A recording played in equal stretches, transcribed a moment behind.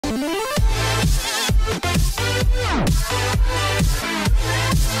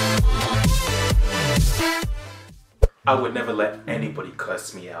I would never let anybody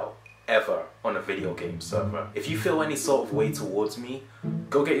curse me out, ever, on a video game server. If you feel any sort of way towards me,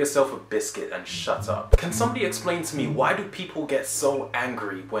 go get yourself a biscuit and shut up. Can somebody explain to me, why do people get so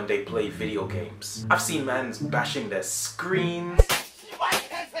angry when they play video games? I've seen mans bashing their screens,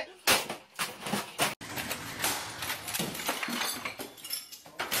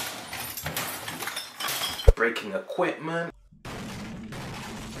 breaking equipment,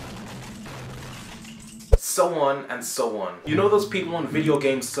 so on and so on. You know those people on video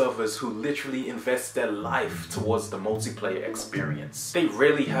game servers who literally invest their life towards the multiplayer experience? They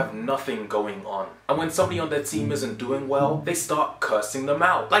really have nothing going on. And when somebody on their team isn't doing well, they start cursing them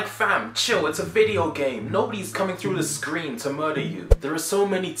out. Like, fam, chill, it's a video game. Nobody's coming through the screen to murder you. There are so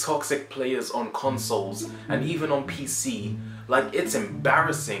many toxic players on consoles and even on PC. Like, it's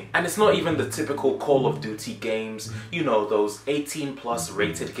embarrassing. And it's not even the typical Call of Duty games, you know, those 18+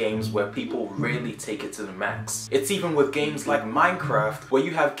 rated games where people really take it to the max. It's even with games like Minecraft, where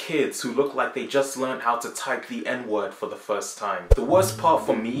you have kids who look like they just learned how to type the N-word for the first time. The worst part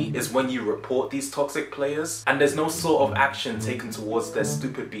for me is when you report these toxic players and there's no sort of action taken towards their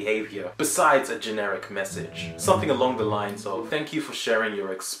stupid behavior, besides a generic message. Something along the lines of, "Thank you for sharing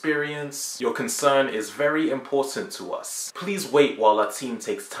your experience. Your concern is very important to us. Please wait while our team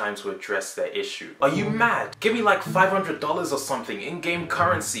takes time to address their issue." Are you mad? Give me like $500 or something in-game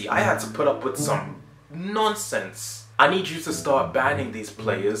currency. I had to put up with some nonsense. I need you to start banning these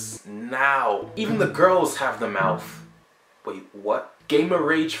players now. Even the girls have the mouth. Wait, what? Gamer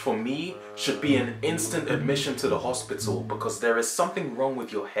rage for me should be an instant admission to the hospital because there is something wrong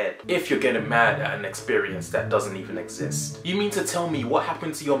with your head if you're getting mad at an experience that doesn't even exist. You mean to tell me what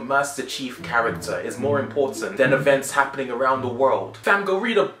happened to your Master Chief character is more important than events happening around the world? Fam, go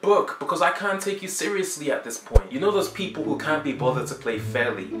read a book because I can't take you seriously at this point. You know those people who can't be bothered to play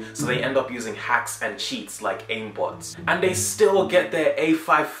fairly, so they end up using hacks and cheats like aimbots, and they still get their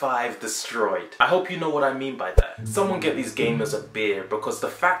A55 destroyed. I hope you know what I mean by that. Someone get these gamers a beer, because the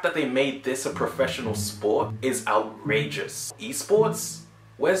fact that they made this a professional sport is outrageous. Esports?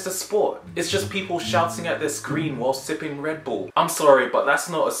 Where's the sport? It's just people shouting at their screen while sipping Red Bull. I'm sorry, but that's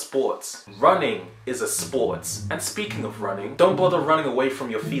not a sport. Running is a sport. And speaking of running, don't bother running away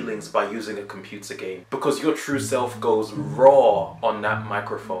from your feelings by using a computer game, because your true self goes raw on that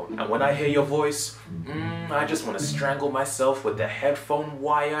microphone. And when I hear your voice, I just want to strangle myself with the headphone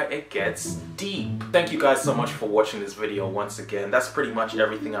wire. It gets deep. Thank you guys so much for watching this video once again. That's pretty much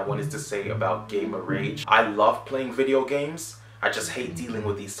everything I wanted to say about gamer rage. I love playing video games. I just hate dealing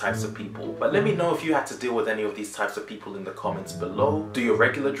with these types of people. But let me know if you had to deal with any of these types of people in the comments below. Do your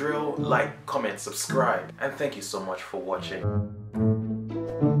regular drill, like, comment, subscribe, and thank you so much for watching.